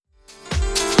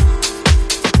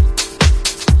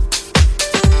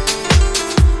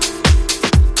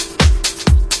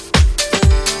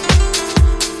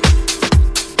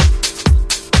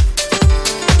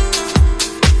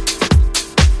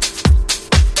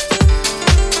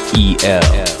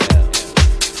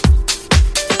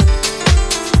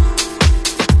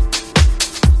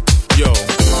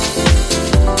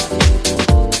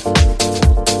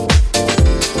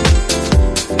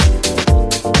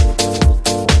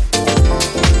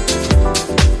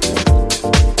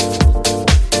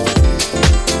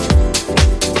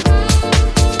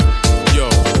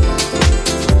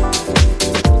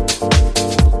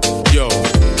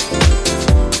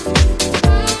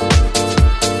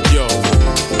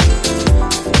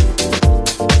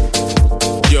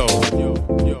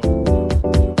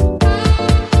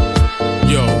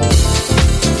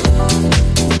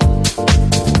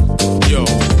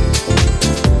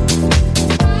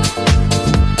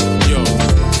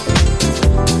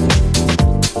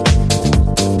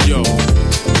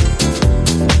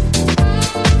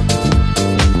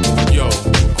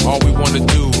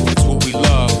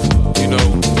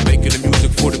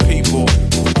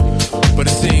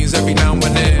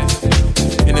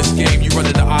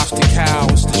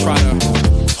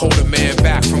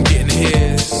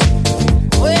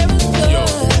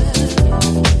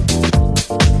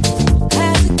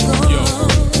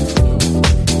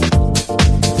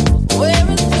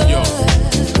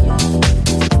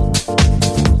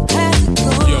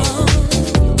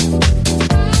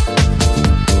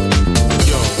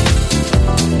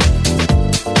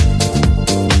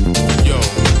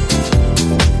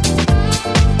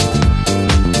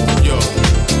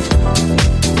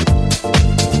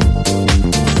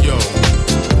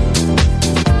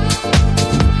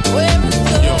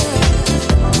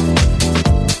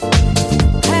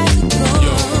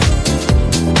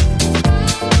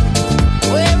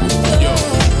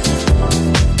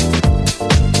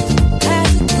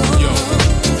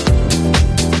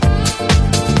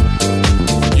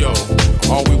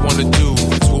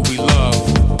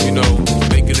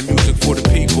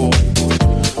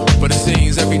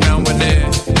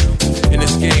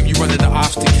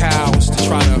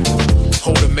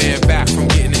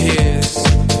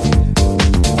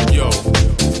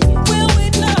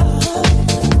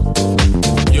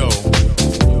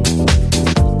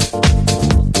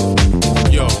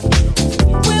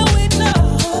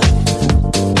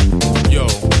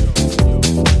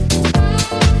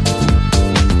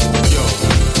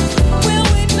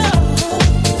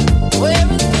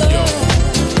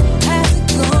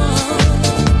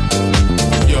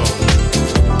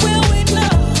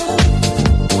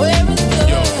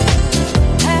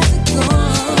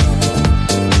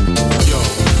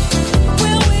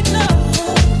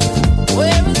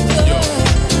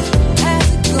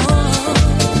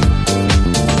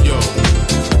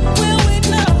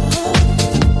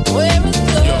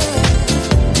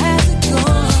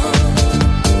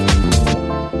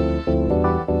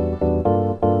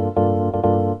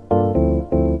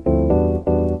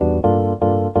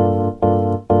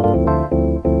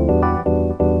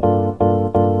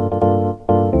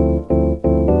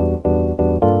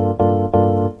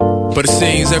But it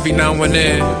seems every now and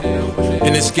then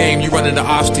in this game you run into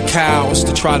obstacles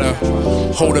to try to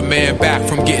hold a man back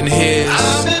from getting his.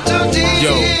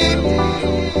 Yo.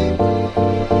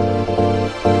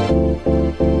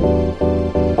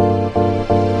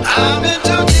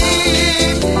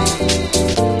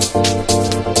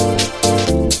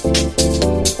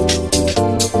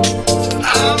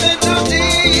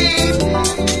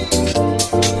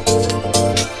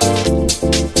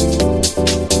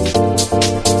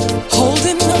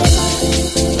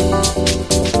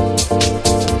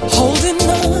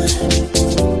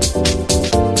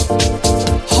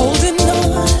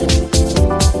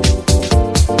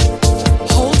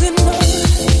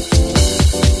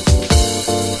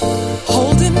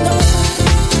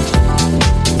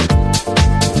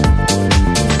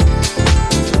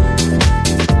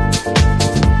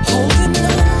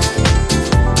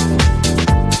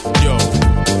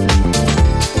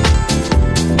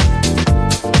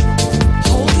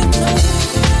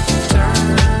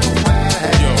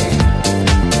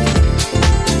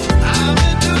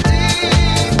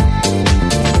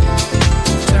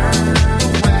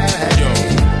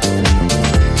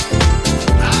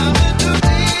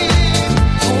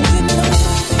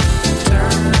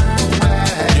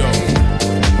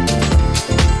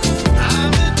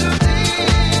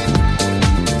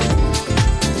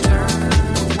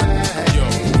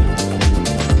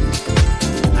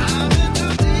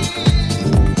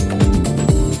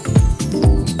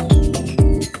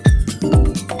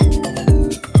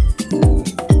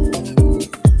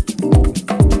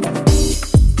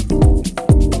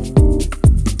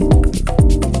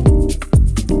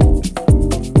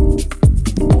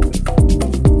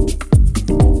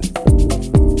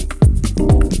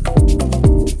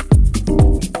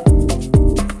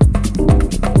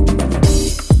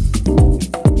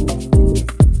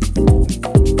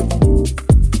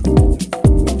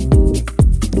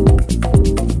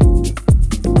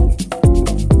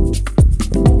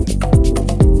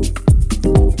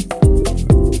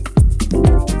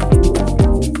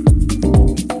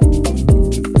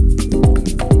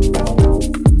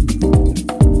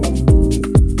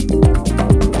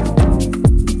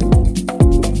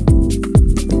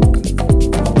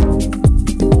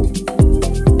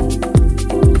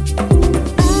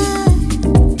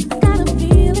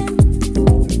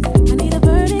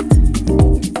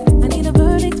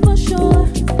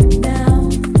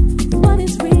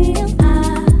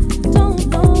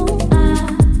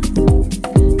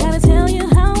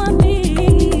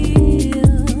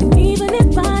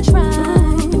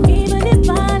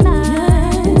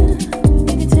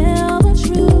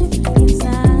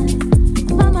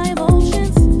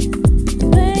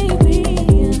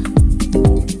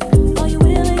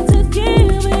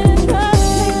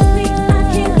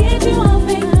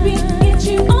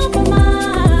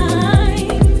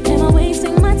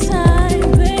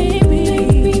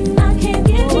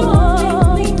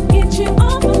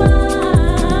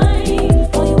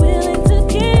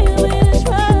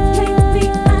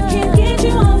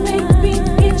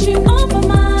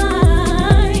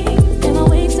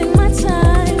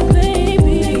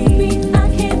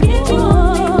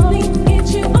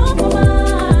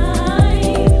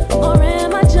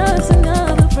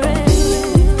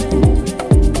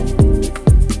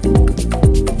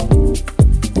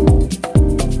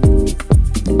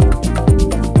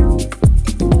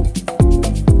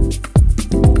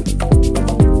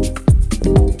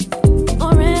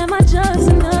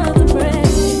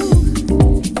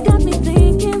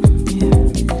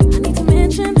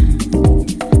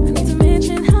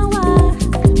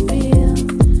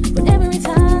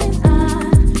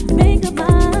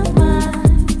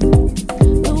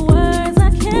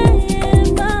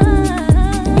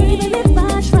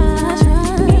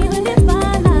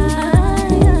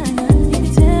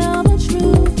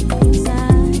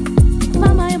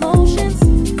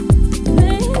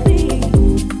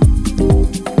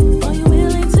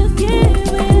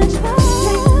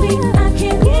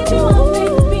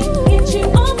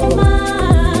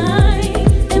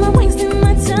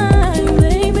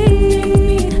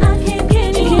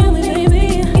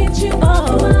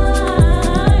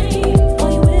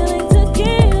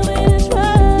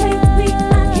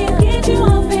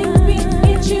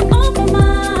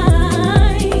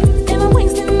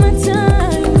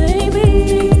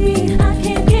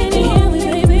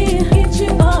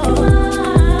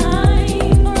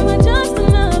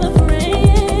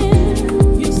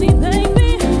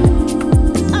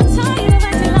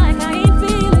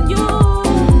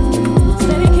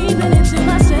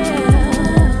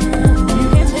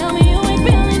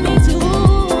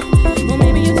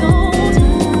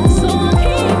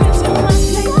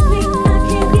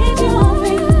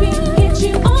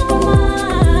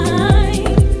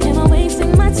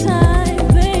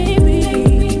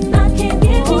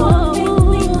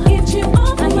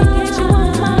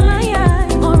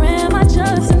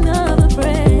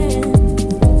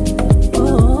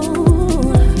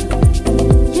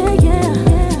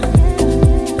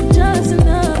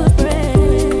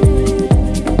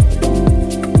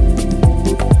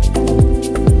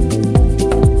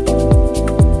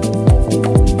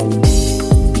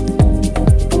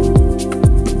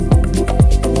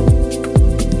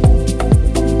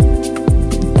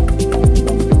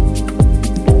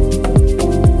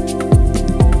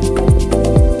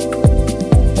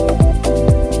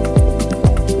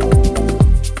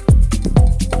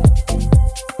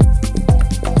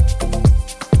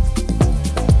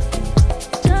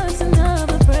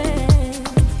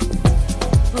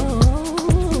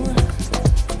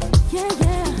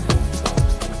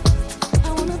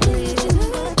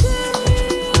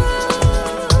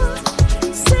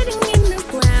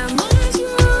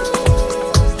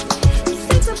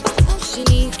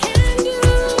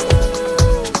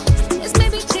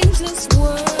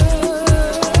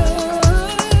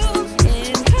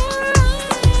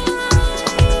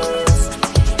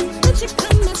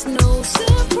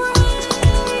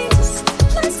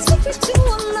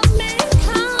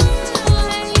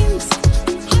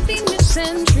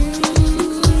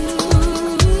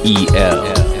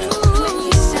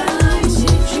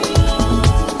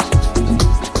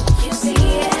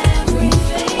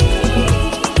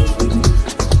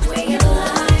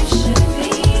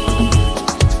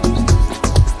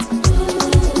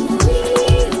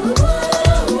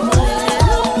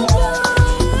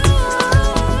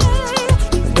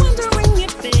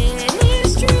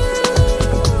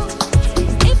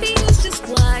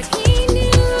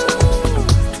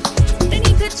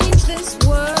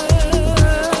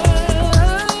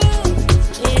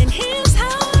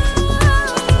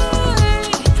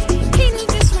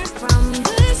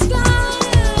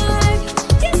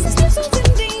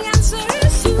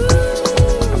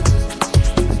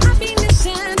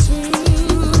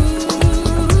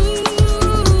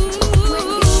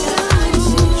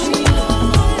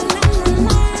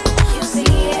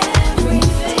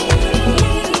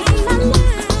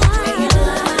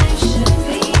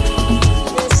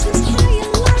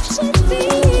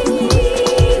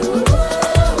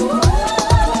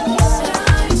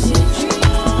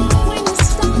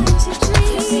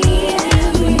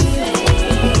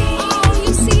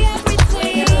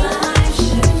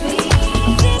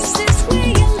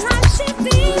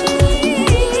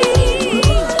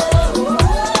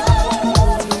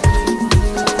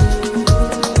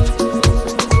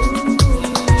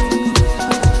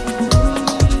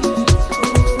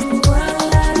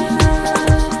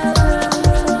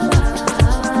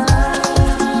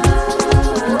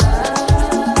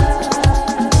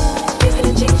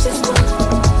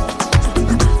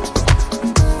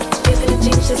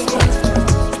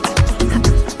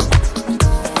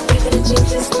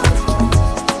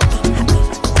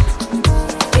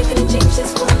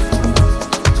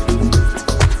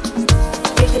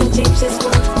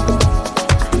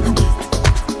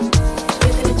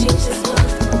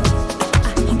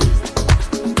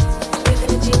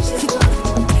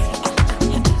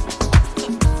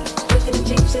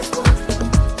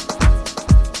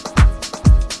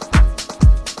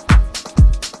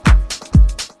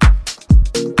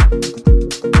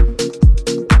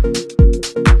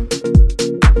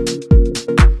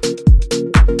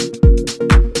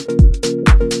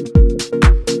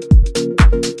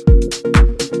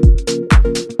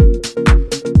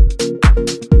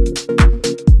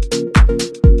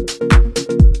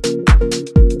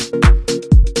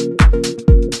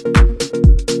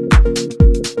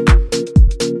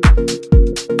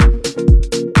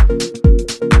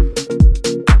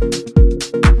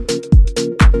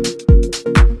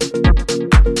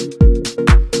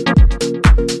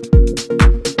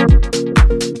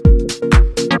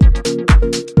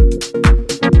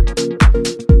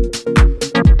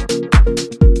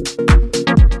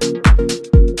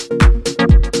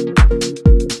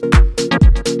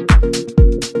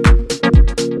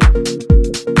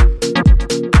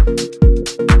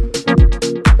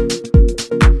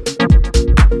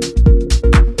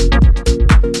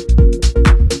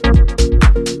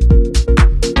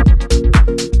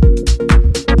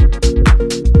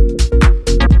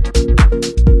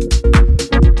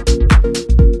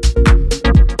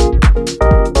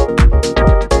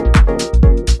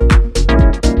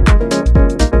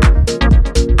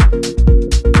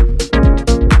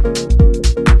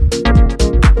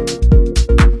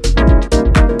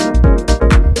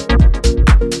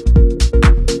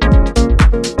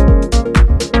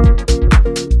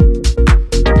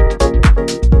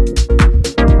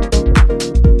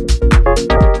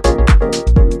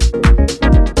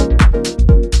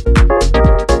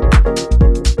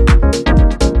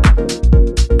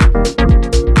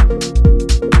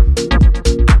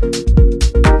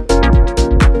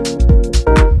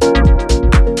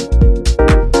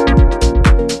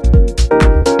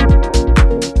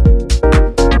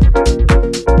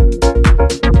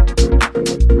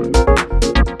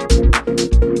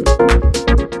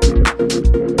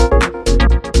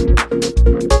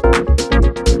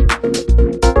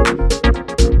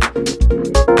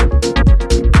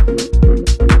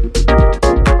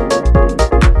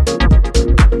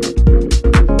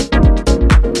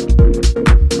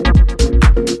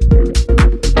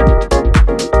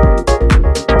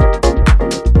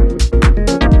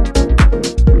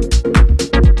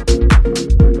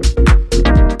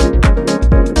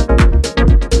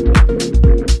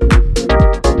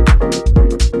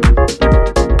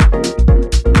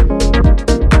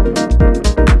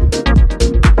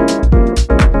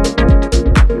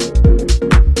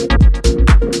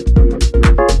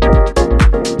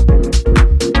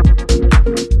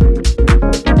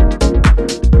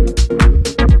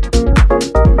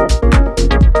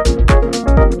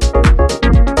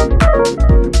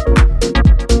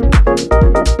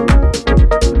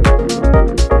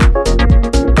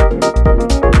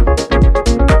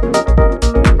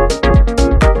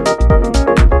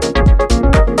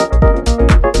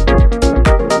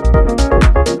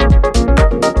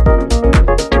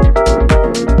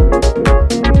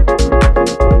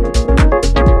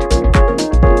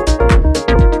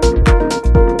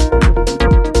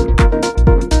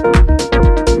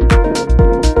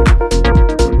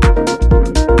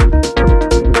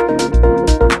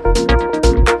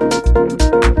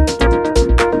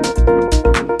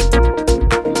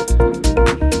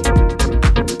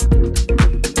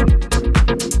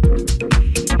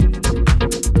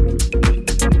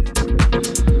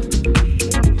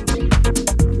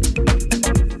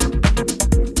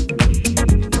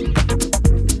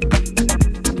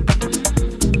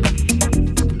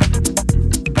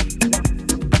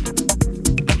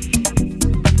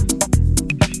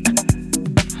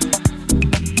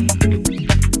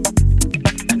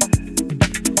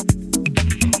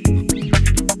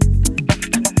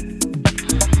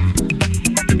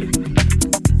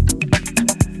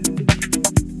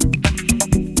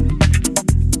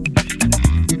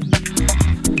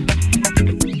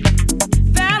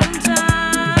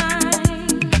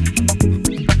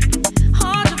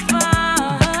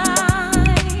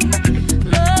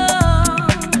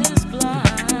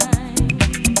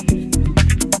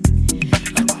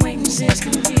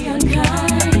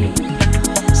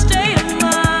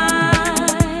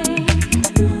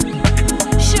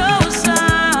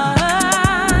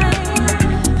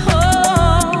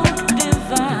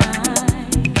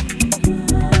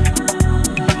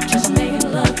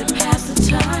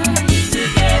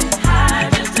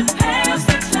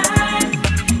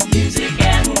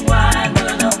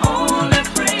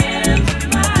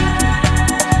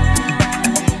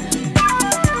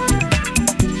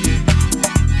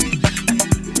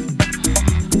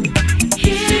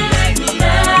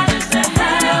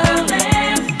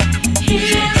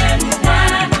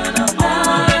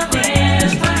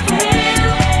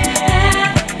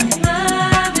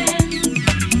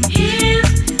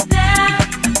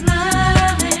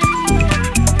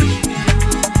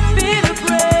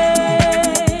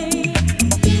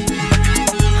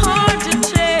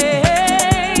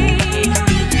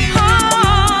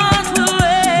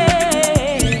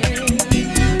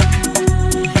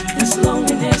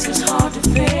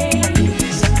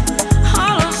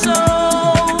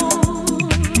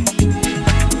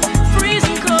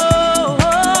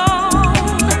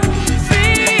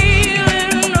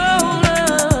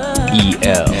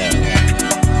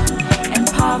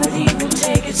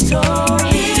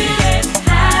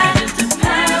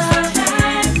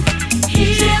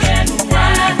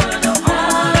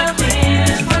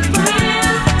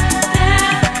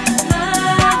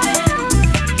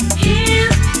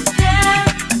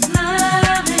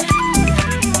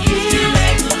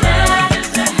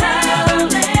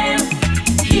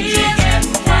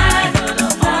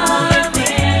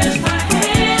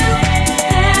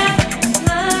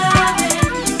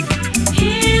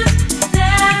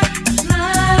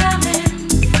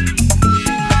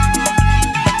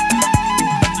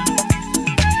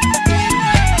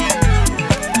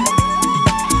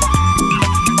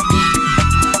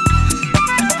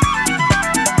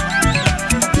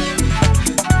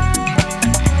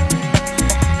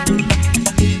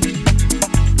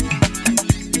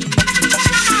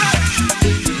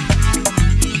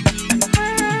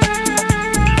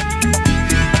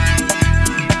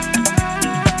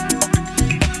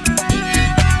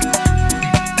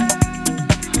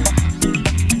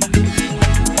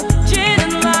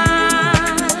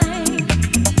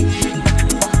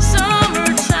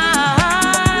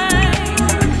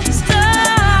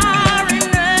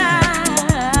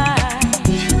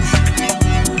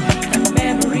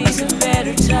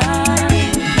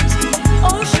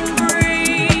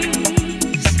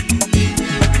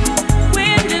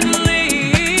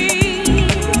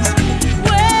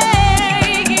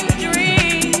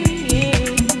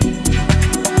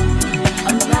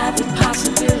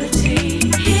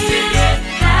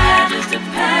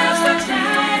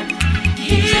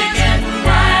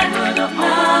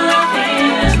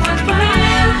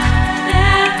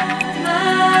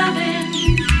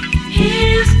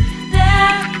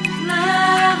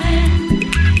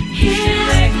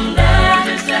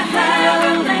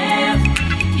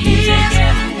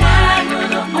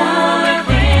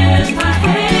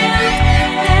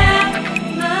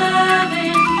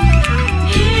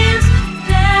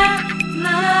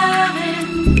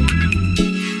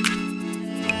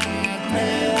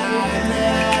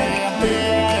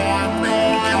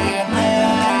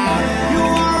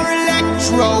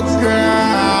 electro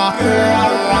girl.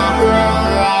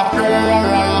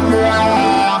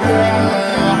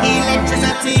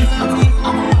 Electricity.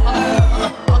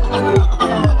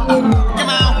 Come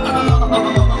on.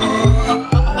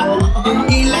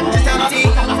 Electricity.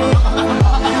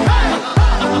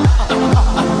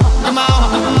 Come on.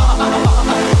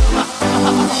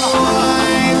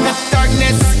 The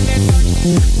darkness,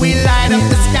 we light up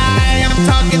the sky. I'm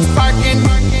talking sparking,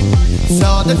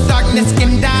 so the darkness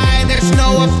can die. There's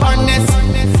no apartness,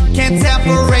 can't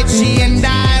separate she and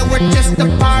I. We're just a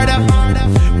part of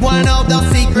one of those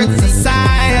secret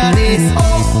societies.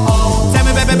 Tell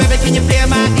me, baby, baby, can you feel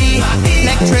my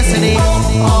electricity?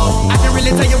 I can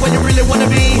really tell you where you really wanna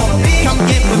be. Come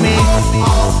get with me.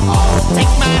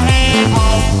 Take my hand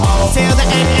till the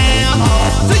AM.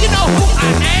 Do you know who I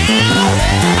am?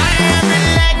 I am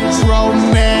Electro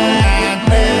Man.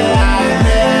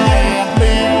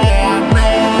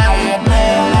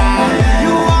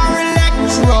 You are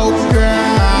Electro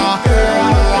Girl.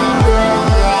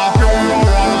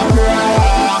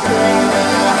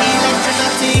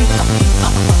 Electricity.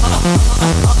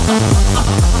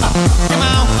 Come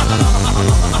on.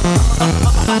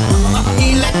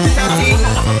 Electricity.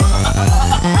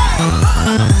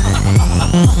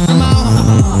 Come on.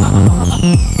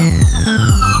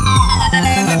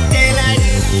 In the daylight,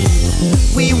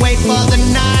 we wait for the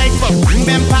night, but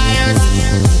vampires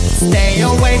stay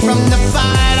away from the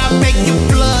fight. I'll make your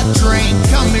blood drain.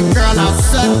 Come here, girl, I'll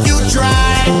suck you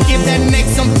dry. Give that neck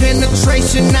some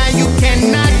penetration, now you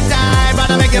cannot die. But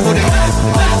I make it booty.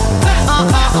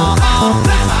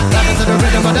 Love it to the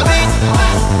rhythm of the beat.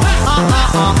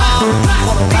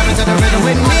 Love it to the rhythm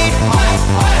with me.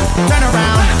 Turn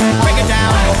around, break it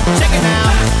down, check it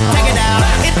out, take it out.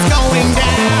 It's going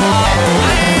down. I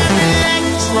am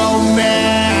Electro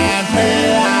Man.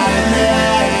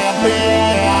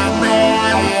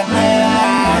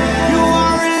 You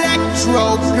are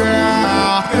Electro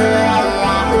Girl.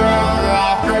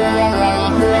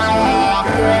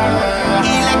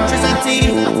 Electricity.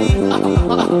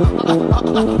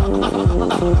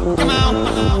 Come on.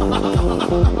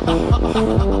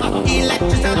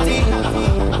 Electricity.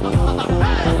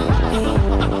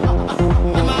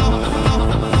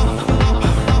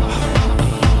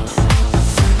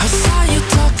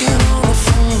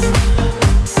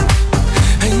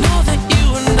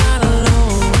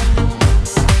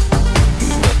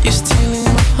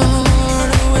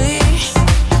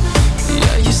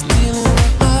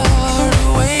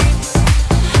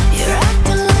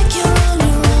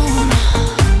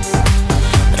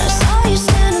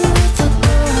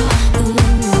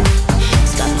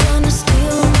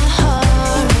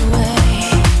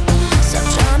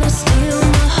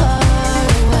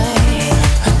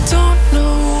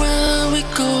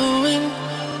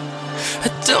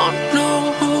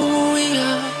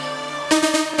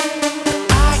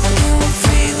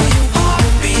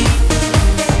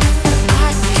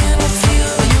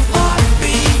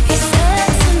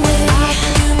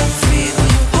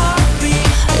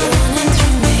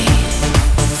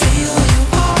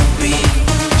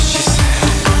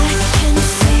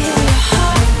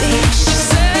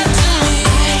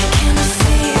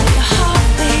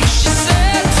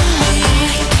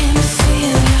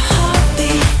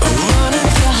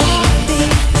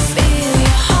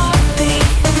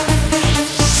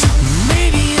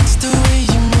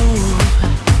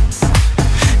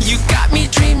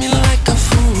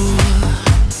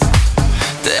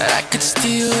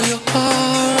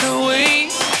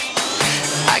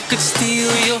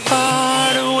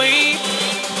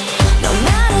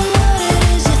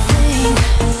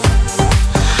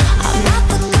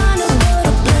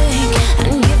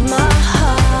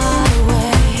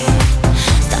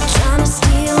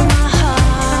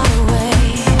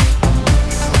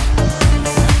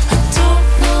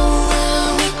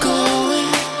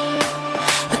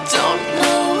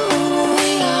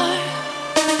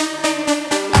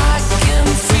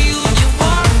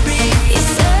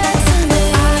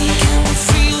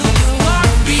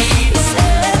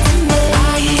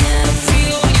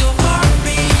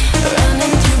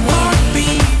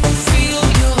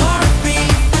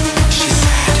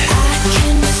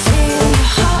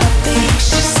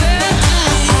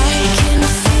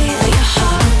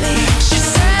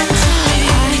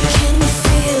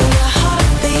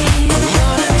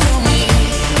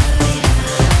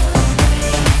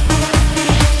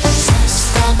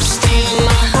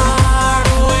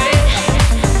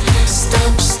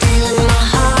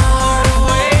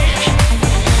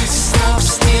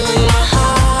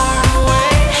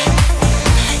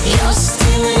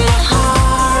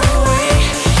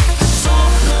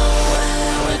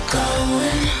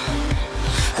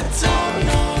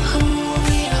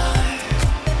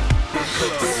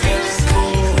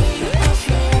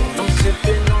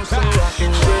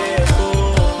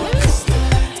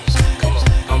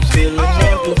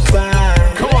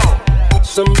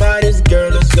 by this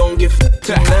girl is gon' get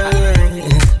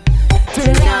tonight.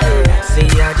 Tonight.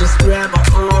 See, I just grab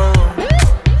her arm.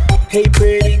 Hey,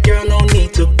 pretty girl, no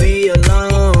need to be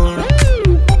alone.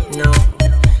 No,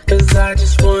 cause I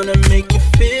just wanna make you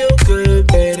feel good.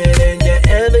 Better than you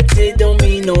ever did, don't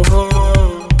mean no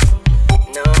harm.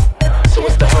 No, so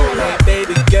what's the whole lot? Hey,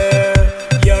 baby girl,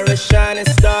 you're a shining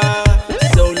star.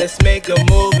 So let's make a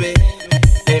movie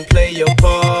and play your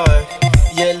part.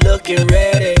 You're looking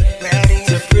ready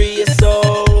to free your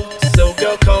soul. So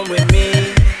girl, come with me,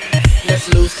 let's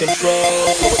lose control.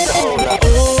 So what's the whole lot?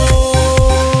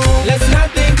 Oh, let's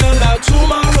not think about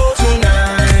tomorrow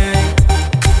tonight.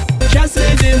 Just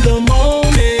live in the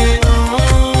moment.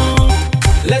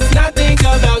 Let's not think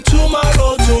about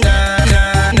tomorrow tonight.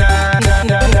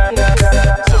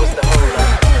 So what's the whole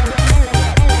lot?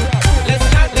 Let's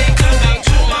not think about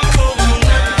tomorrow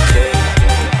tonight.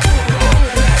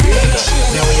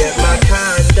 Now we at my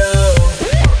condo,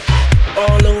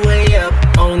 all the way up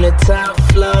on the top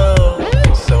floor.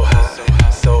 So hot,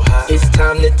 so hot. It's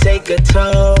time to take a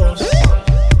toast.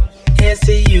 And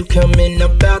see you coming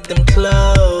up out them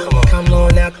clothes. Come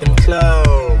on out them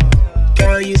clothes.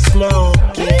 Girl, you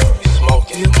smoking.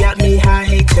 You got me high,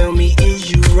 hey, tell me,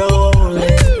 is you rolling?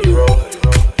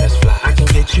 That's fly. I can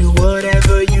get you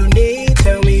whatever you need.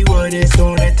 Tell me what it's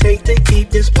gonna take to keep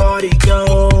this party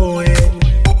going.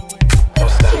 Don't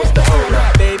stop. What's the whole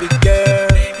lot? Baby girl,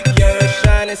 you're a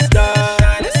shining star.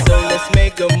 So let's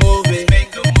make a movie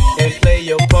and play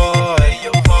your part.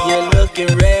 You're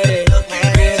looking ready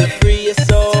to free your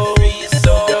soul.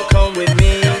 So girl, come with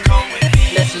me,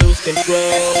 let's lose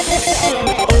control.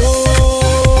 Oh,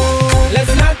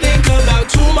 let's not think about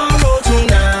tomorrow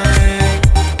tonight.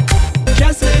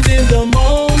 Just live in the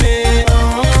moment.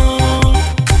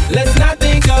 Let's not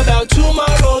think about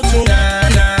tomorrow tonight.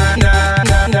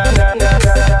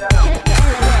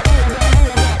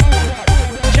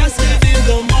 Just live in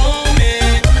the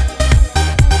moment.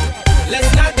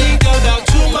 Let's not think about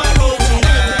tomorrow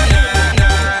tonight.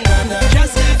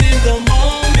 Just live in the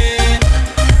moment.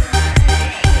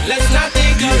 Let's not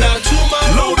think about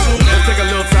tomorrow tonight. Let's take a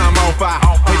little time off. I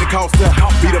pay the cost to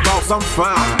be the boss, I'm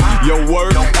fine. Your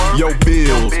work, your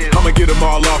bills, I'ma get them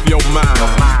all off your mind.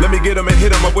 Let me get them and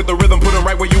hit them up with the rhythm, put them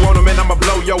right where you want them, and I'ma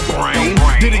blow your brain.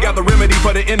 Diddy got the remedy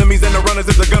for the enemies and the runners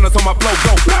is the gunners on my flow,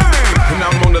 go bang! And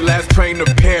I'm on the last train to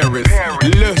Paris.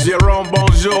 Le Jérôme,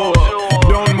 bonjour.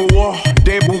 Donne-moi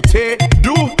des bouteilles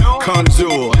du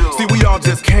conjure. See, we all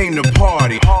just came to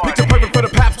party. Picture perfect for the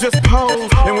paps, just pose.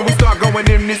 And when we start going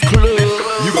in this club,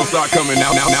 you gon' start coming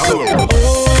out, now. Oh,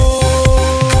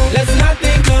 let's not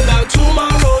think about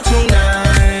tomorrow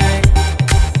tonight.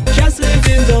 Just live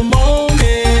in the moment.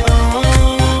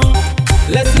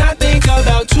 Let's not think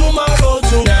about tomorrow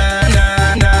tonight.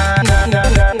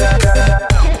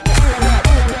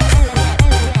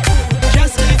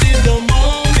 Just live in the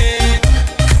moment.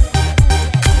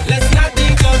 Let's not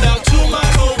think about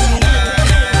tomorrow tonight.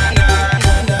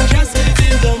 Just live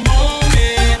in the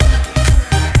moment.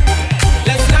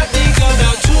 Let's not think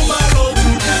about tomorrow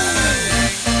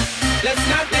tonight. Let's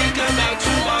not think about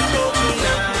tomorrow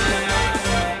tonight.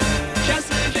 Just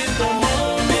live in the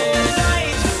moment.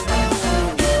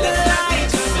 The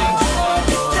lights,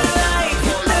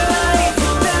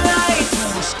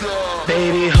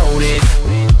 Baby, hold it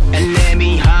and let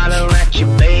me holler at you,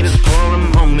 baby, for a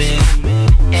moment.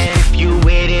 And if you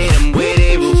with it, I'm with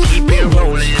it. We'll keep it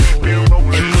rolling,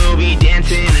 and we'll be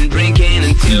dancing and drinking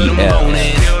until the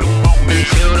morning,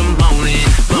 until the morning.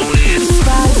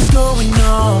 Body's going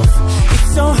off.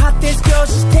 It's so hot, this girl,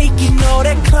 she's taking all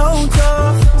that clothes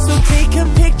off. So take a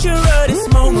picture of this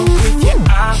moment with your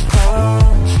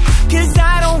iPhone. Cause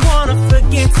I don't wanna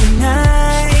forget tonight.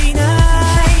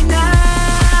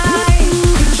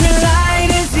 Put your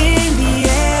lighters in the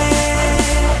air.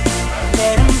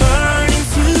 Let 'em burn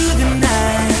into the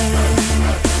night.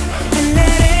 And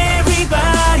let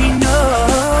everybody know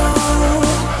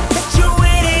that you're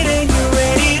with it and you're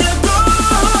ready to go.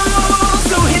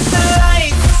 So hit the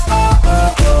lights,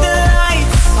 hit the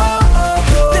lights,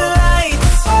 hit the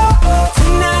lights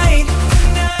tonight.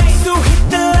 So hit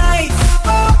the lights,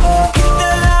 hit the lights, hit the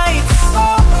light,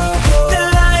 hit the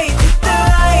light,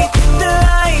 hit the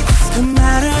lights. Come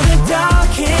out of the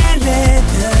dark and let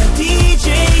the DJ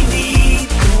lead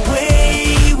the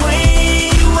way,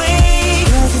 way, way.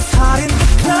 'Cause it's hot in the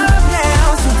club now,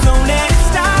 so don't let it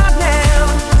stop now.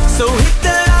 So hit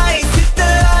the lights, hit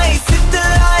the lights, hit the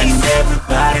lights. And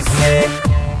everybody say,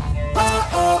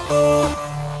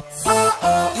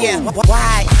 yeah,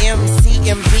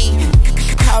 YMCMB.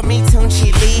 Call call me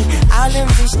Tunchi Lee. All them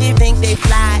bitch they think they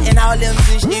fly, and all them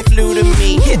bitch they flew to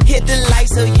me. Hit the light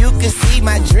so you can see.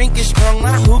 My drink is strong,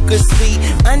 my hookah sweet.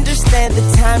 Understand the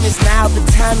time is now, the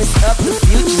time is up, the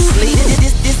future sleep.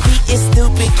 This beat is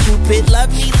stupid, Cupid.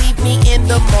 Love me, leave me in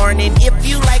the morning. If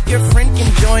you like, your friend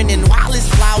can join in while it's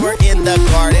flower in the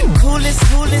garden. Coolest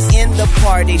in the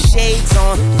party. Shades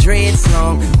on, dreads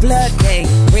long, blood day,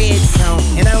 red zone,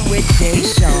 and I'm with Jay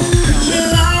Sean.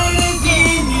 Light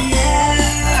in the air,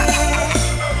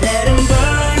 let 'em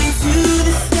burn into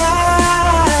the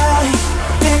sky,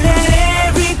 and let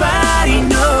everybody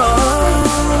know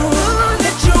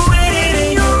that you're ready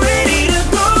and you're ready to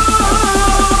go.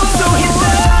 So hit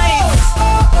the lights,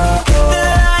 hit the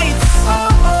lights,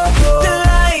 the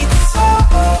lights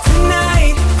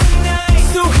tonight.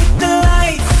 So hit the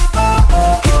lights,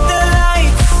 hit the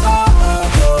lights,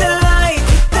 the light,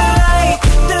 the light,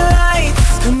 the lights.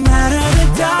 Come out of the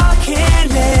dark and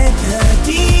let the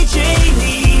DJ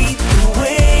lead the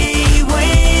way,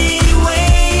 way,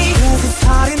 way. 'Cause it's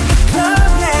hot in the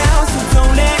club now, so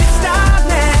don't let it stop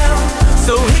now.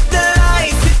 So hit the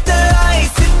lights, hit the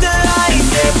lights, hit the lights.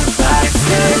 Everybody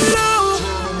say low,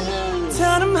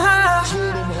 turn 'em high,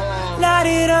 light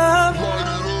it up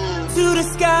to the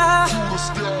sky.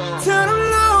 Turn 'em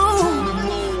low,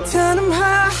 turn 'em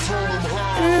high,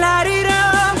 light it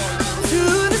up to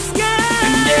the sky.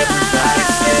 And everybody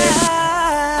say,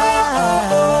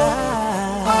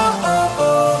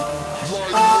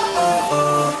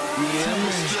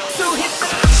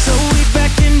 so we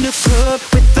back in the club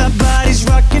with our bodies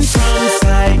rocking from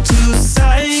side to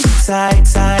side, side,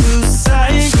 side to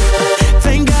side.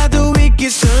 Thank God the week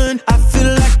is done. I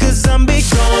feel like a zombie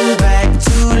gone back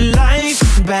to life,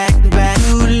 back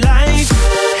to life.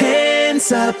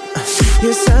 Hands up,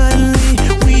 yeah, suddenly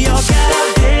we all got our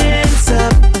hands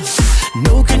up.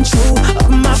 No control of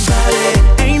my body.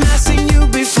 Ain't I seen you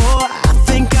before? I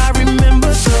think I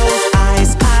remember those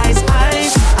eyes, eyes,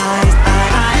 eyes, eyes,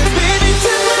 eyes. Baby,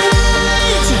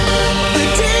 tonight the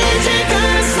DJ got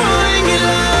us falling in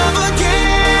love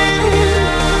again.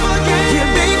 Yeah,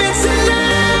 baby,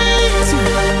 tonight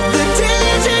the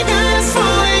DJ got us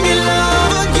falling in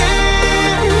love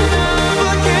again.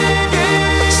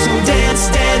 So dance,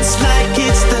 dance like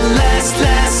it's the last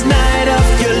night of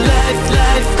your life.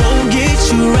 Life gon' get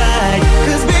you right.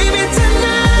 'Cause baby,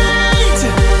 tonight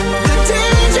the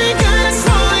DJ got us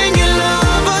falling in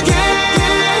love again.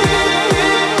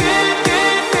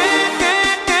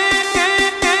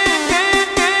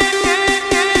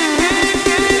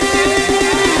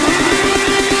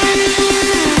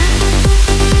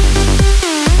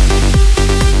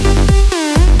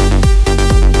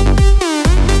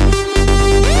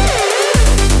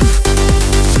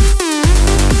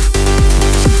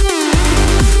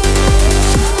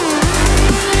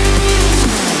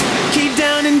 Keep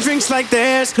down and drinks like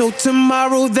there's no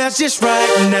tomorrow. That's just right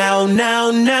now,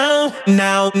 now, now,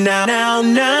 now, now, now,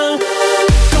 now.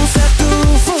 Don't set the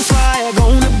roof on fire.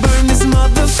 Gonna burn this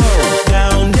motherfucker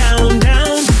down, down,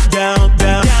 down, down,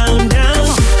 down, down, down.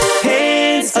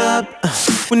 Hands up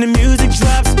when the music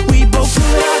drops. We both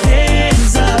put our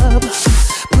hands up.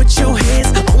 Put your hands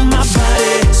on my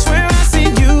body. Swear I've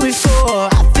seen you before.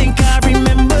 I think I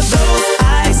remember those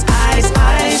eyes, eyes,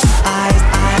 eyes, eyes,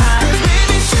 eyes.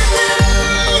 Baby,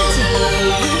 tonight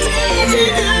the DJ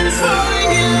got us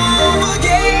falling in love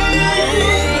again.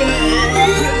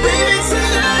 Baby,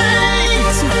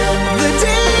 tonight the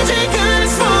DJ got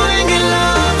us falling in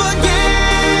love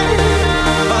again,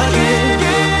 again.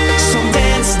 So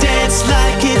dance, dance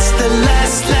like it's the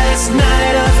last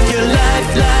night of your life.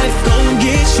 Life gon'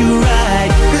 get you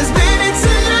right. 'Cause baby,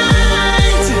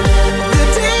 tonight the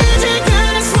DJ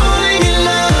got us falling in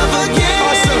love again.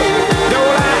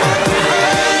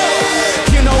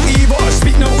 Hear no evil,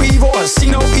 speak no evil, see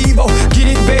no evil. Get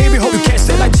it, baby, hope you catch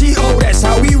that like T.O. That's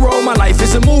how we roll. My life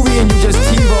is a movie and you just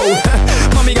TiVo.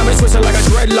 Mommy got me twisted like a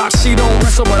dreadlock. She don't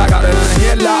wrestle, but I got her in a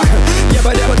headlock. Yeah,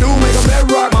 but never do make a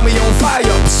bedrock. Mommy on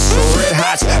fire, so red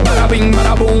hot. Bada bing,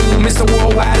 bada boom. Mr.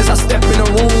 Worldwide as I step in the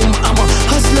room. I'm a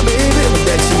hustler, baby, but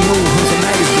that you move.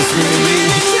 Tonight is just me and me.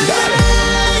 Got it.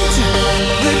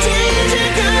 The DJ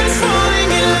got us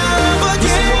falling in love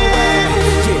again.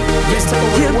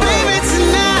 Yeah, baby,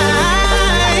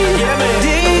 tonight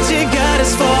DJ got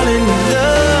us falling in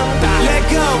love. Let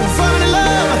go, fall in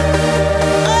love.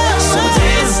 So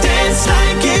dance, dance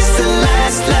like it's the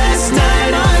last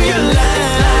night of your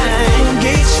life.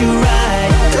 Get you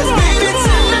right. 'Cause baby,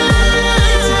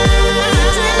 tonight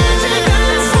the DJ got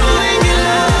us falling in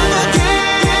love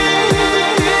again.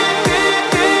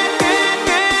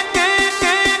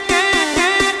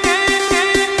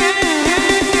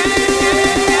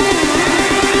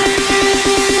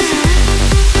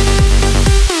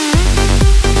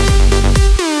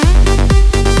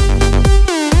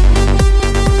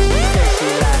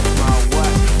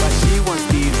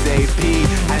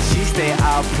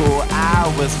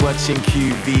 watching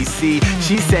QVC.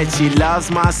 She said she loves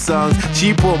my songs,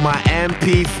 she bought my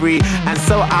MP3, and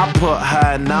so I put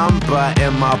her number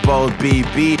in my bold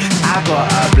BB. I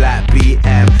got a black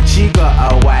BM, she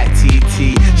got a white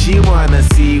TT. She wanna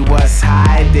see what's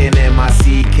hiding in my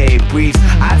CK briefs.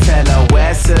 I tell her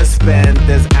wear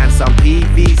suspenders and some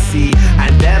PVC,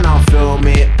 and then I'll film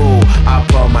it all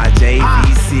up on my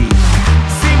JVC.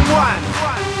 Scene one,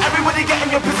 everybody get in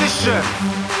your position.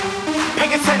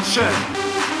 Pay attention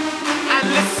and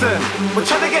listen. We're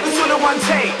trying to get this all in one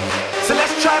take, so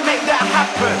let's try and make that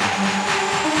happen.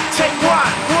 Take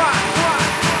one,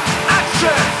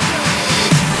 action.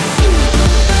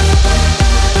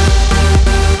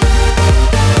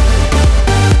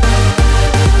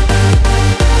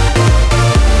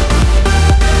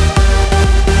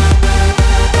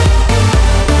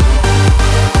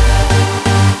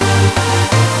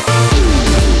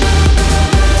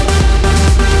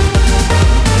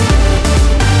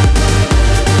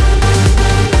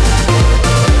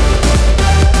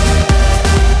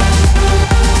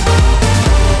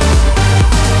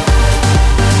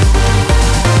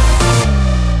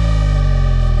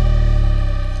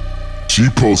 She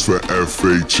posed for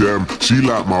FHM, she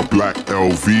like my black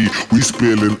LV. We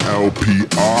spilling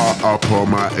LPR up on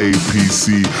my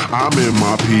APC. I'm in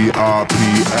my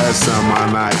PRPS and my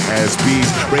Nike SBs,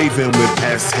 raving with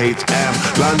SHM,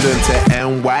 London to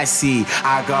NYC.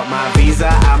 I got my visa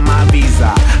and my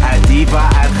visa, a diva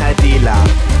and her dealer.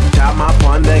 I'm up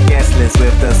on the guest list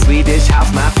with the Swedish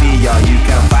house mafia. You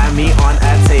can find me on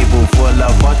a table full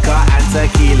of vodka and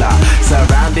tequila,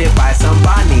 surrounded by some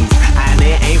bunnies, and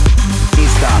it ain't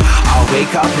Easter. I'll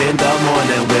wake up in the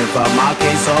morning with a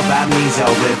marquise of amnesia,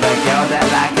 with a girl that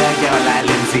like a girl like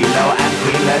Lindsay Lohan and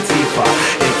Queen Latifah.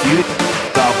 If you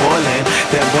go ballin',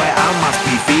 then boy I must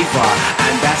be FIFA,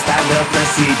 and that's standard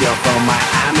procedure from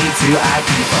Miami to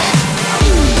Ibiza.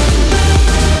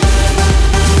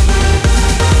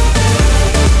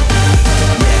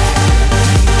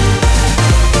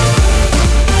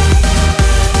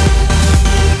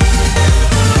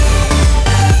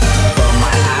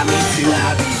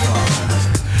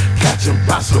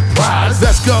 By surprise.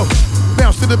 Let's go.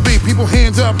 Bounce to the beat, people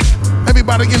hands up.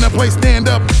 Everybody in the place stand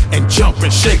up and jump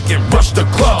and shake and rush the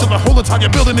club till the whole entire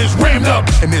building is rammed up,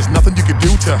 and there's nothing you can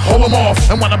do to hold them off.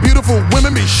 And while the beautiful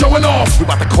women be showing off, we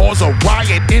about to cause a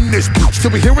riot in this bitch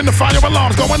till we hearing the fire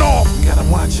alarms going off. We got them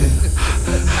watching.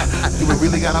 Do we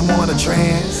really got them on a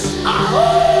trance?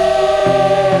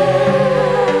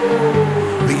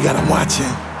 We got them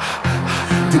watching.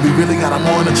 Do we really got them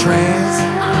on a trance?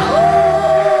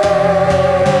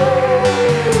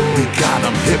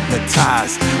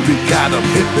 Hypnotized, we got them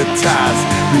hypnotized,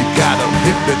 we got them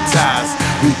hypnotized,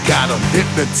 we got them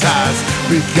hypnotized,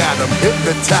 we got them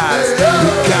hypnotized,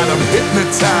 we got them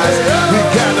hypnotized, we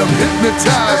got them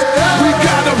hypnotized, we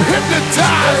got them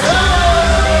hypnotized.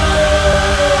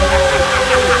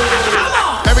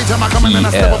 Every time I come in and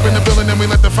I step up in the building and we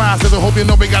let the fire sizzle. Hope you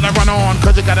know we gotta run on,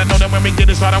 cause you gotta know that when we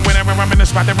get it started, whenever I'm in the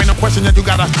spot, there ain't no question that you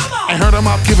gotta. I heard them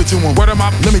up, give it to them, word them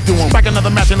up, let me do them. Back another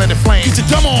match and let it flame. Get your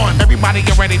dumb on. Everybody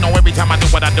get ready, know every time I do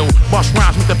what I do. Bust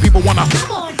rhymes with the people wanna.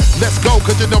 Let's go,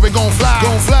 cause you know we gon' fly.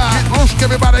 Get loose,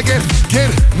 everybody get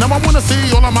it. Now I wanna see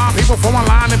all of my people form a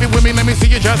line. If you with me, let me see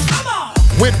you just.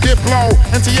 With Diplo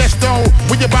and Tiesto,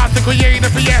 we about to create a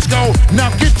fiasco.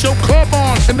 Now get your club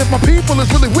on, and if my people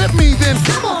is really with me, then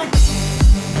come on.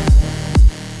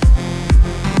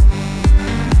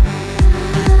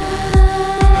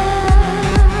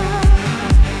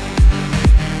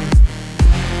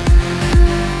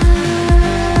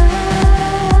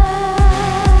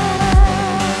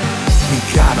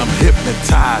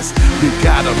 Hypnotized, we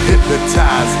got them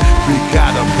hypnotized, we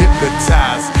got them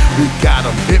hypnotized, we got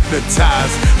them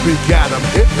hypnotized, we got them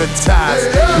hypnotized,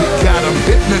 we got them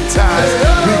hypnotized,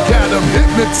 we got them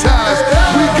hypnotized,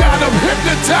 we got them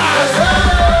hypnotized.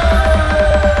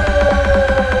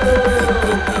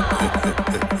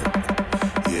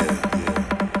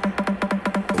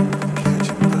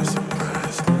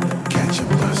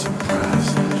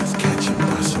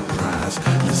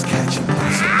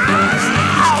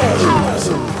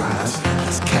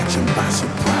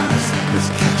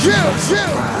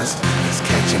 Let's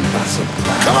catch him by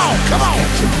surprise. Come on. Let's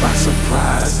catch him by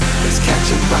surprise. Let's catch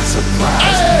him by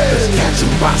surprise. Let's catch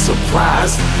him by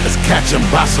surprise. Let's catch him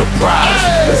by surprise.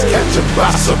 Let's catch him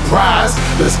by surprise.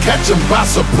 Let's catch him by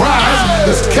surprise.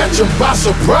 Let's catch him by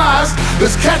surprise.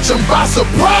 Let's catch him by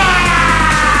surprise.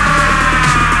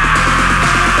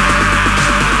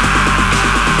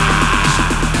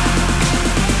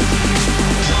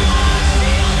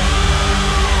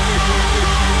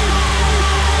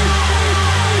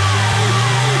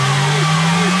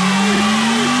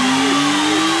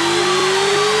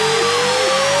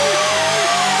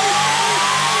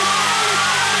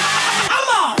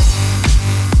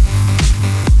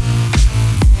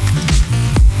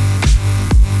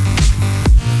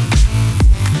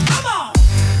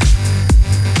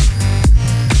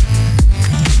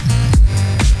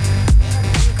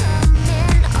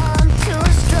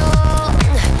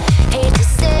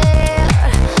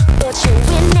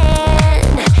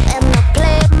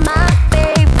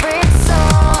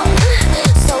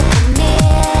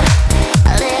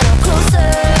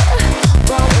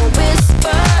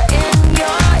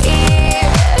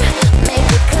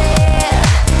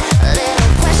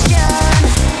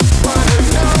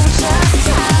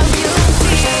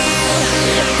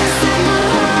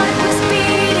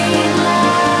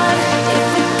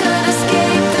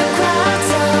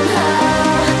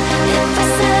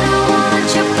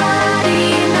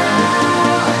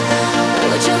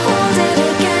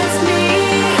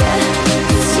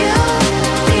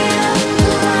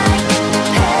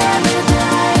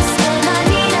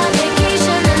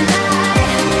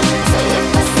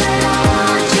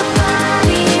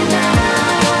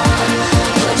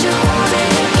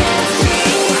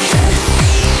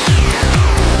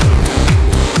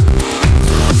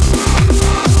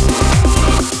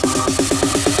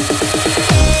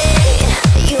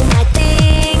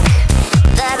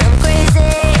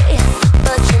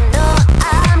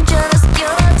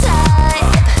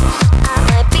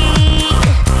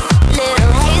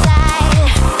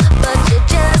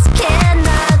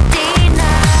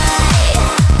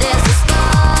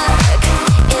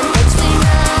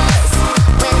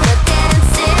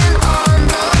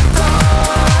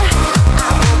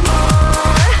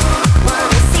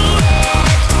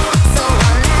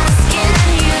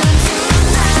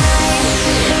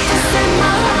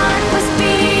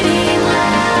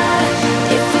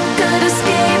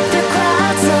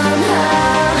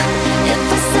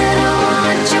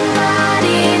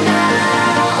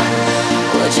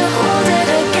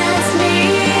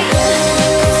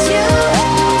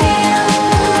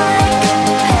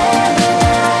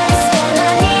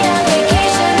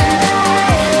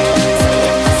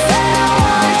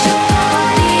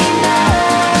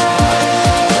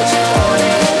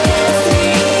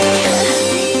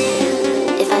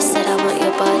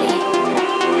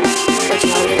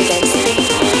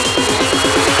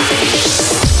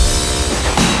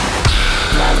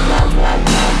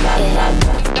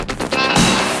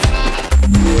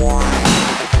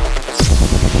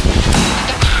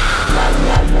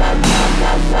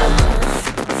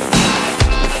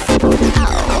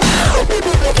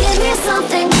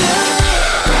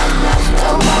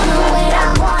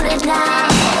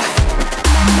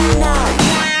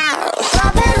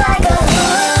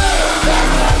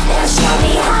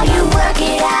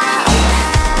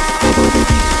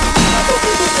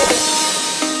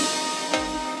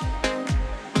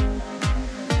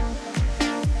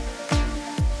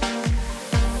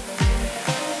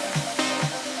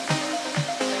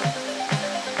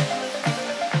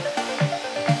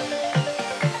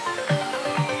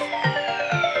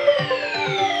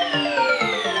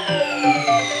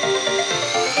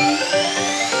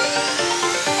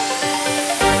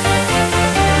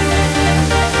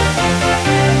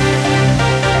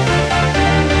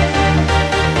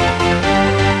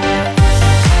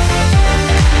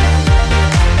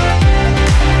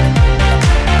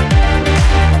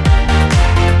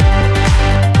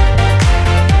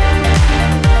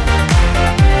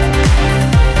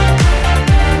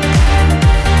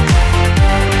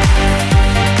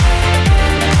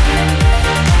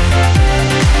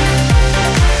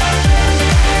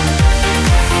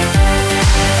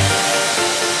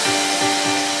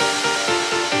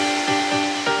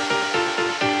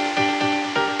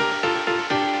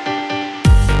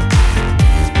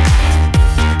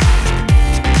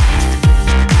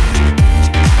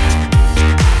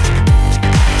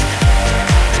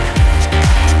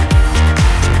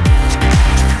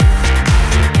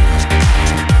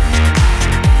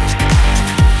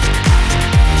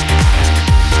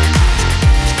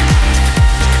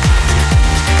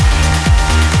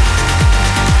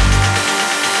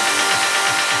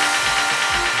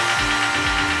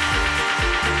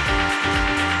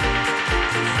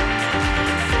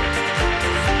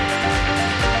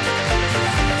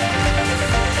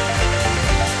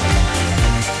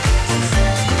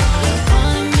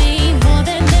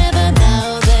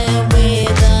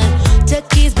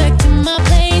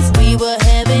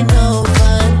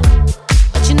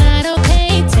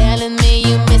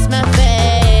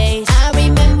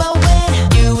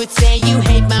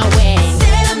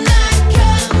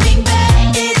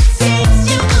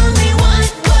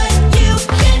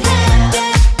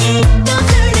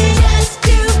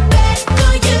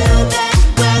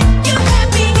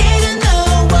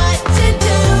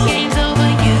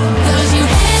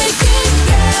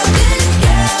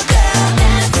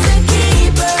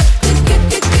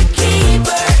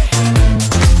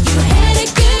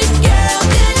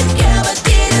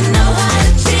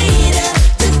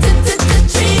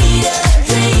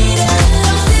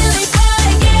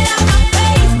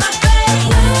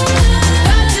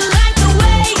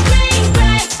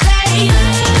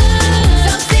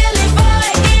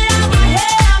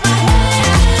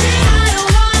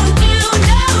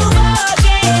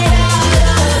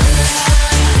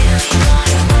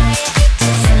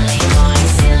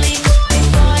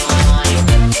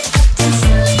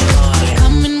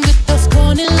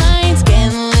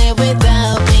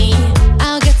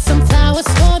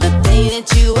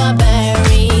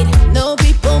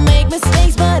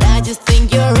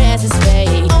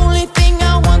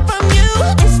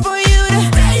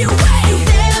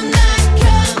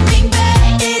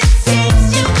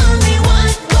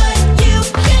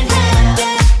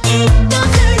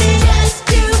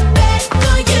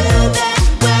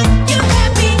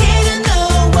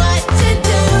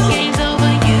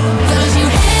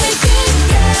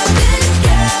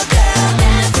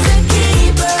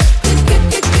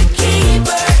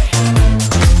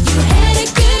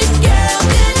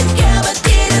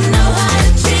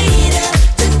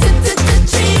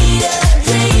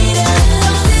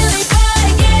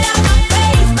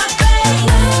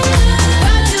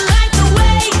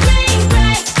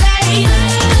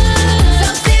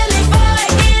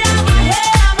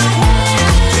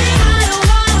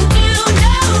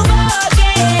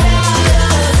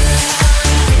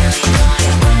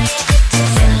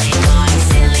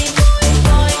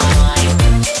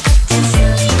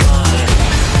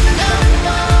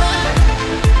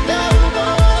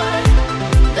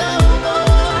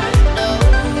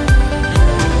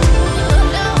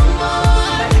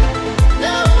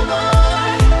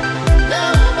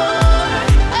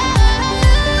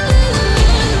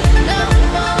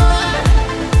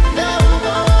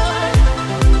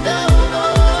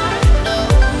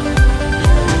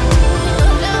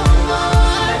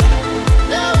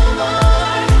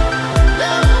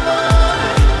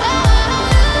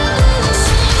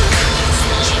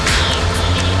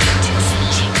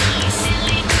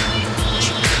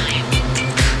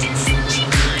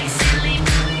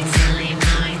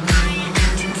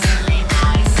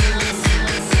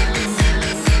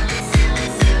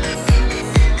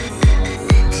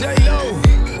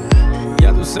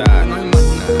 Southside, no, you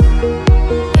must not.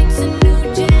 It's a new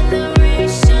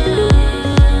generation.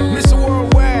 Mr.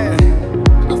 Worldwide.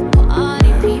 Of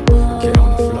party people. Get on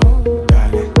the floor,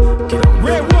 got it. Get on.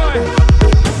 Red one.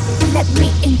 Let me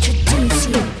introduce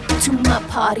you to my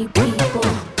party people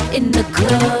in the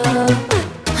club.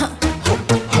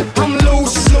 I'm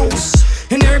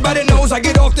loose, and everybody knows I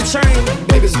get off the chain.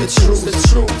 Baby's the truth,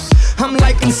 I'm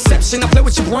like Inception, I play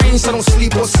with your brain, so don't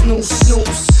sleep or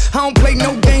snooze. I don't play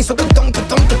no games, so don't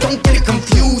get it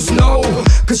confused, no.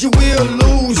 Cause you will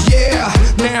lose, yeah.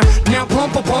 Now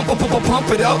pump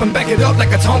it up and back it up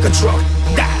like a Tonka truck.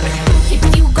 If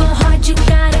you go hard, you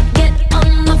gotta get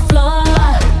on the floor.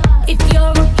 If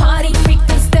you're a party freak,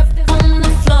 then step on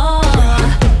the floor.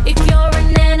 If you're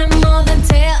an animal, then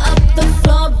tear up the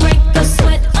floor. Break the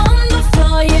sweat on the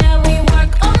floor, yeah, we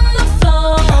work on the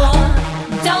floor.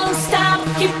 Don't stop,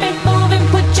 keep it moving,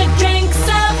 put your drinks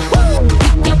up.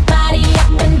 Pick your body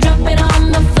up and drop it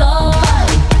on the floor.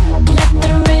 Let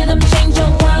the rhythm change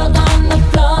your world on the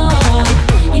floor.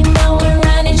 You know we're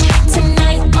running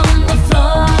tonight on the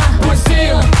floor.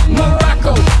 Brazil,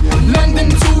 Morocco, London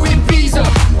to Ibiza,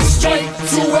 straight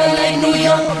to LA, New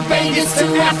York, Vegas to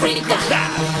Africa.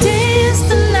 Dance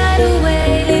the night away,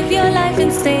 live your life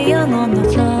and stay young on the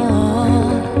floor.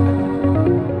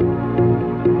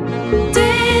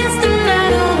 Dance the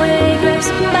night away, grab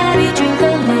somebody, drink a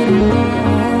little more.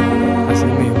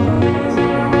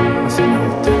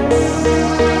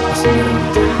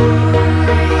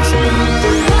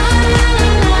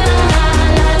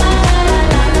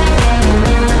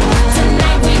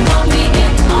 Tonight we gon' be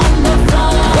it on the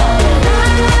floor.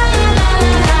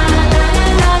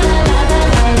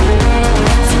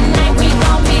 Tonight we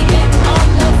gon' be it on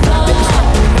the floor.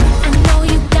 I know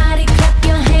you got it, clap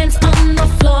your hands on the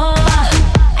floor.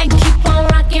 And keep on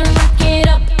rocking, rock it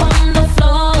up on the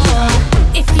floor.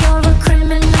 If you're a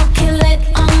criminal, kill it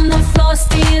on the floor.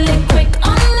 Steal it quick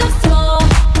on the floor.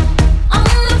 On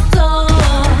the floor.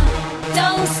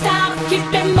 Don't stop, keep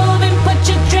it moving, put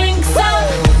your drinks up.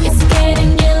 It's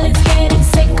getting ill, it's getting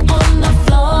sick on the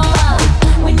floor.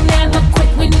 We never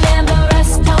quit, we never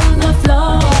rest on the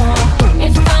floor.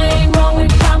 If I ain't wrong, we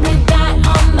probably die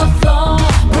on the floor.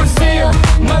 Brazil,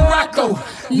 Morocco,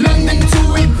 London to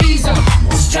Ibiza,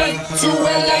 straight to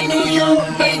LA, New York,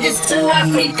 Vegas to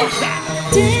Africa.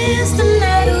 Dance the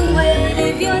night away,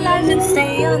 live your life and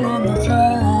stay young on the floor.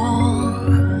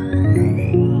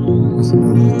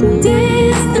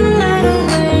 Dance the night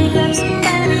away, grab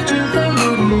somebody, drink a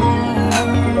little more.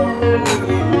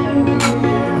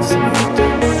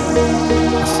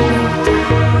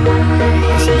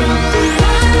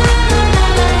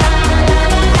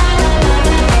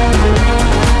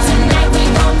 Tonight we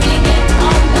gon' be it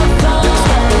on the floor.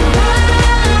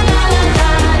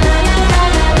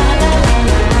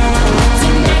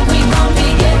 Tonight we gon' be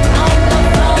it on the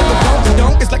floor.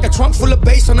 Donk is like a trunk full of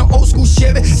bass on an old school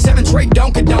Chevy 7-tray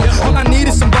Donkey Donk. All I need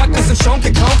is some vodka, some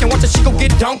Shonky Conk, and watch a chico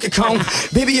get Donkey Kong.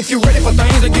 Baby, if you ready for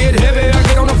things to get heavy, I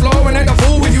get on the floor and act a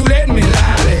fool if you let me.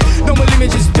 Lie. Don't believe me,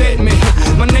 just bet me.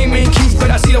 My name ain't Keith, but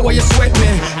I see the way you sweat me.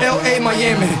 LA,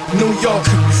 Miami, New York,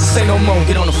 say no more,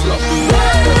 get on the floor.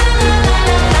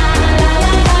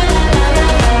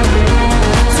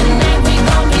 Tonight we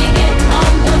gon' be it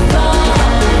on the floor.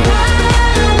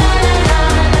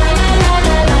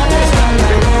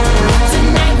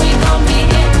 Tonight we gon' be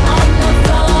it on the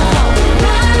floor.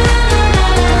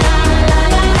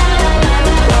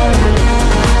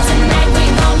 Tonight we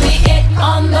gon' be it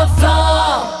on the floor.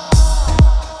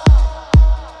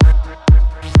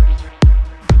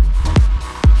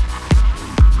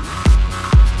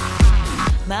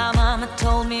 My mama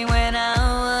told me when I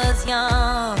was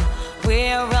young,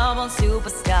 we're all born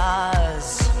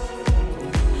superstars.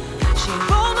 She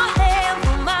rolled my hair,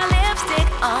 put my lipstick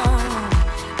on,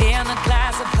 in a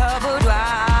glass of her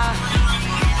boudoir.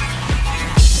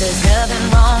 There's nothing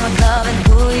wrong with loving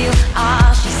who you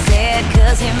are, she said,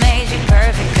 'cause he made you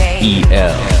perfect, babe.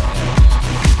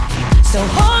 So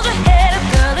hold your head up,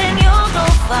 girl, and you'll go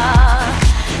far.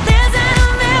 There's an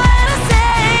only way to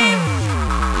say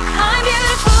I'm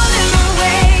beautiful in my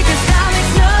way, 'cause I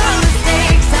make no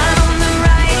mistakes. I'm on the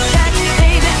right track,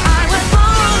 baby, I was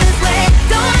born this way.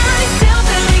 Don't hurt yourself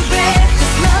and regret,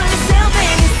 just love yourself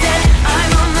and you said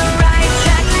I'm on the right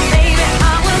track, baby,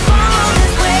 I was born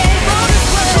this way. Born this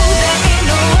way. Oh, there ain't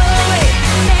no other way,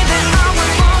 baby, I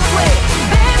was born this way.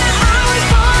 Baby, I was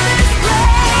born this way.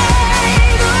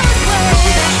 Born this way. Oh,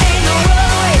 there ain't no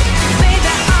other way,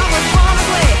 baby, I was born this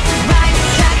way. Right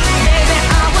track, baby,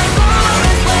 I was born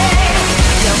this way.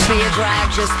 Don't be a drag,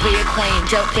 just be a queen.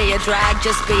 Don't be a drag,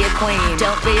 just be a queen.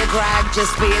 Don't be a drag,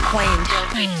 just be a queen.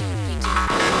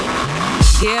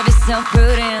 Give yourself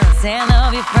prudence and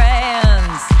love your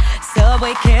friends.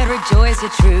 Subway kid, rejoice your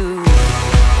truth.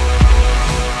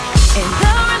 In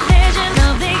the religion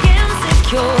of the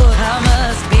insecure, I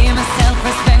must be myself,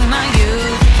 respect my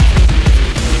youth.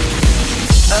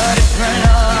 A different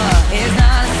law is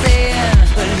not a sin.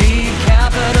 Believe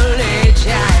capital H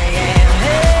I am.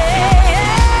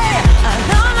 Hey, I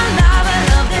love my life, I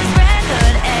love this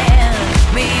record and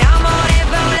me, I'm on it,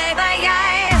 but like my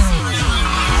eyes.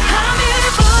 I'm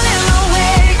beautiful in my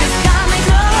way, 'cause God makes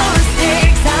no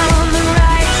mistakes. I'm on the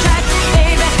right track,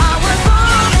 baby, I was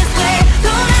born this way.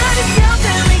 Don't have yourself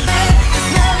to make bad, just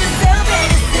love yourself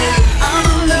and it's it. I'm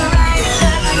on the right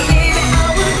track, baby, I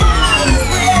was born this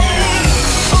way.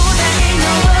 Oh, there ain't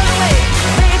no other way,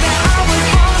 baby, I was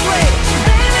born this way.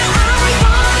 Baby, I was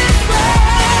born this way,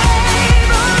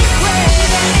 born this way.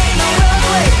 There ain't no other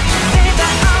way, baby,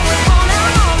 I was born,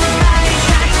 I'm on the right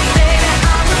track, baby,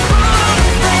 I was born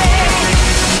this way.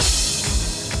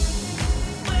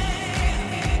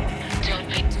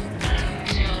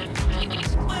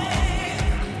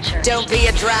 Don't be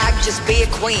a drag, just be a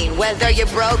queen. Whether you're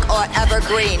broke or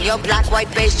evergreen, your black, white,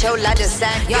 beige, chola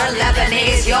descent, your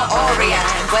Lebanese, your Orient.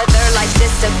 Whether life's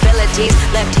disabilities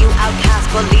left you outcast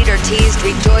but leader teased,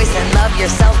 rejoice and love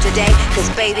yourself today, 'cause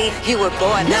baby, you were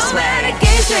born this No way. matter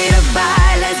gay, straight or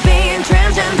bi, lesbian,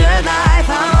 transgender life,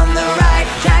 I'm on the right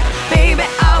track, baby,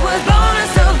 I was born to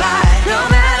survive. No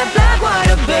matter black, white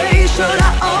or beige, chola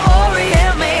or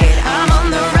Orient made, I'm on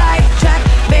the right track,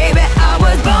 baby, I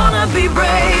was born to be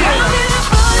brave. I'm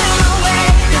beautiful in my way,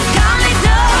 'cause God makes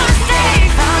no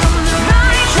mistakes. I'm on the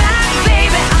right track,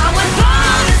 baby, I was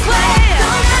born this way.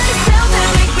 Don't have yourself to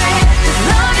regret, just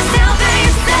love yourself and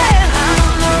you said, I'm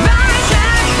on the right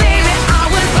track, baby, I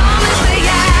was born this way,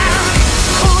 yeah.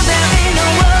 Oh, there ain't no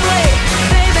other way,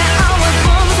 baby, I was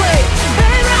born this way.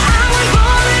 Baby, I was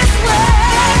born this way,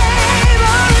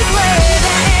 born this way.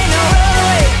 There ain't no other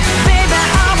way, baby,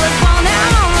 I was born,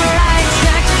 I'm on the right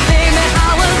track, baby,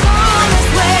 I was born this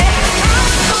way. I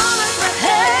was born this way,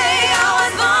 hey, I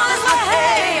was born this way,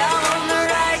 hey, I'm on the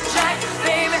right track,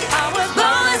 baby, I was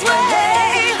born this way,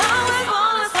 hey, I was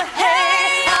born this way,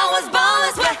 hey, I was born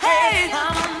this way, hey,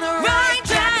 I'm on the right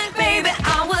track, baby,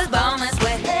 I was born this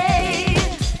way, hey.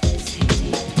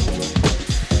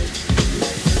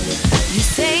 You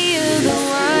say you're the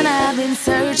one I've been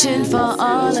searching for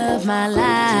all of my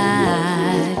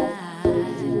life.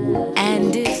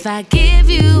 And if I give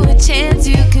you a chance,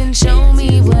 you can show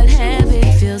me what heaven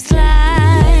feels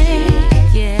like.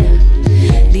 Yeah,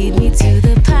 lead me to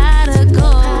the pot of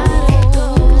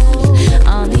gold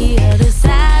on the other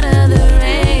side of the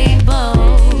rainbow.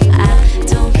 I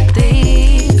don't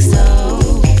think so,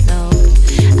 no.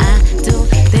 I don't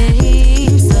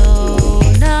think so,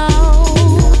 no.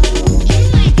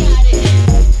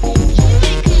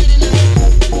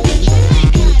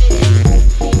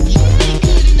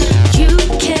 You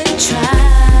can try,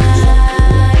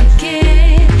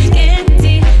 can't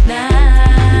deny.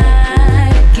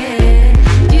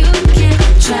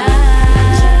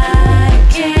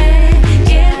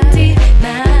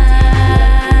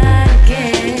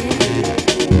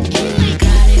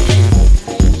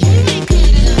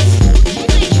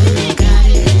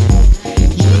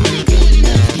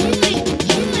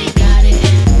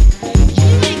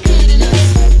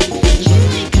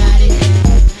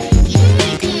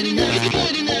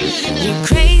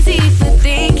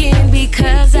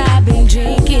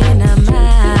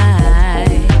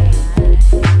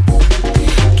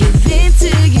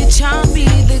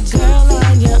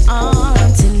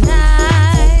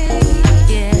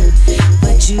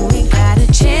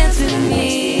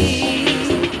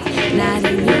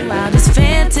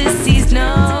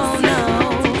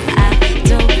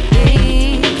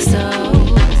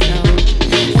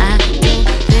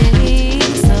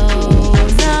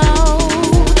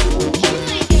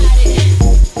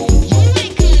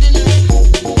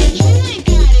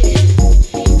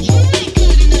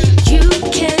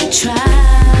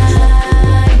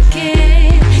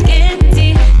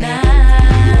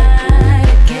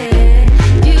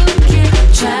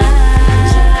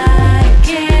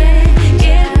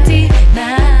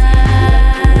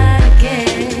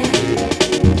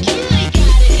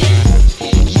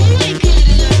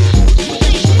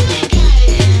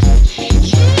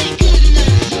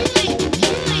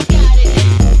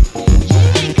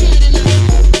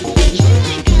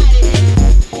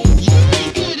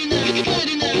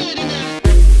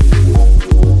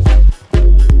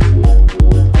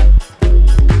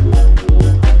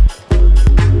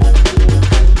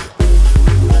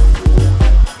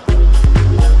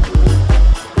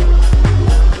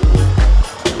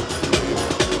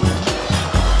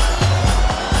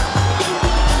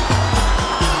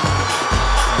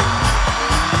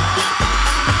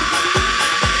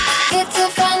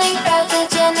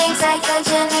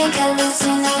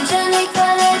 hallucinogenic,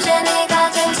 polygenic,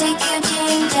 authentic,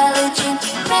 Eugene, intelligent,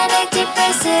 manic,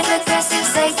 depressive, aggressive,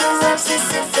 psycho,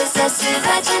 obsessive, possessive,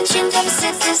 attention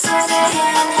deficit disorder,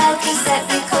 handheld cassette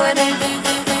recorder.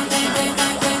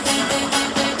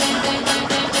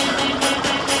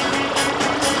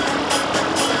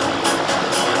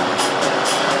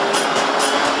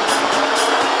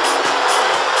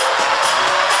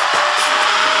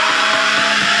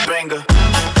 Banger.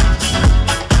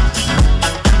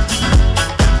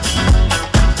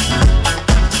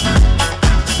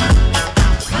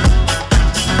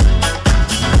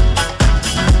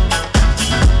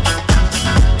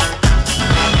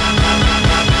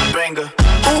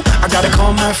 I gotta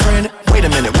call my friend. Wait a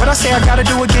minute, what I say I gotta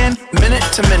do again? Minute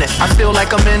to minute, I feel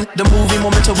like I'm in the movie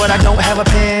Memento, but I don't have a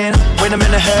pen. Wait a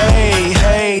minute,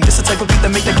 hey, this the type of beat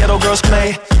that make the ghetto girls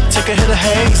play. Take a hit of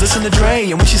haze, listen to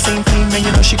Dre, and when she seen P, man,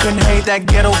 you know she couldn't hate that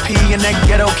ghetto P and that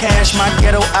ghetto cash. My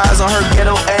ghetto eyes on her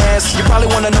ghetto ass. You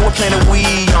probably wanna know what planet we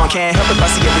on. Can't help if I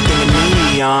see everything in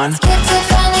neon.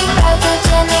 Schizophrenic,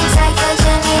 pathogenic,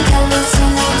 psychogenic,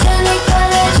 hallucinogenic,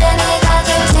 polygenic,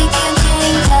 authentic,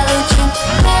 Eugene, intelligent,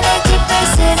 manic,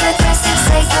 depressive, aggressive,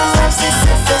 psycho,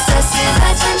 obsessive, possessive,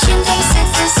 attention deficit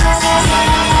disorder,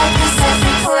 handheld cassette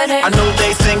recorder. I know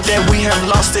they think that we have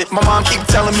lost it. My mom keep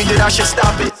telling me that I should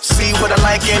stop it. See what I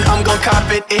like and I'm gon' cop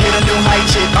it. It hit a new height,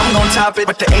 shit, I'm gon' top it.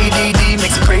 But the ADD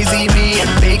makes it crazy me, and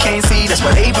they can't see, that's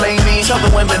why they blame me. Tell the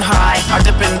women high, I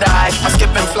dip and dive, I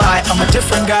skip and fly, I'm a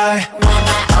different guy. When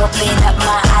I open up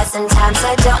my eyes, sometimes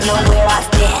I don't know where I've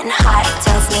been. Heart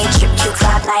tells me trip to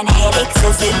cloud9 headaches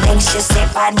as it thinks just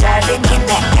if I'm driving in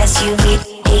that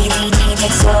SUV. ADD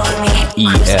takes over me.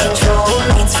 Cruise control,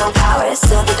 reigns full power,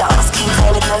 so the dolls can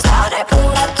play with no powder. Pull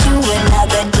up to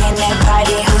another dinner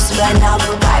party hosted by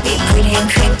Noble Barbie, pretty and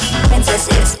cream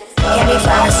princesses. Carry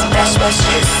flowers, special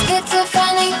shoes.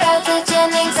 Schizophrenic,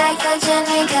 pathogenic,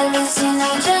 psychogenic,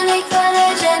 hallucinogenic,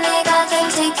 polygenic,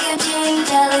 authentic, Eugene,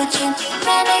 intelligent,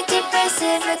 manic,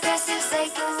 depressive, aggressive,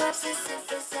 psycho, obsessive,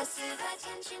 possessive,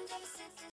 attention deficit.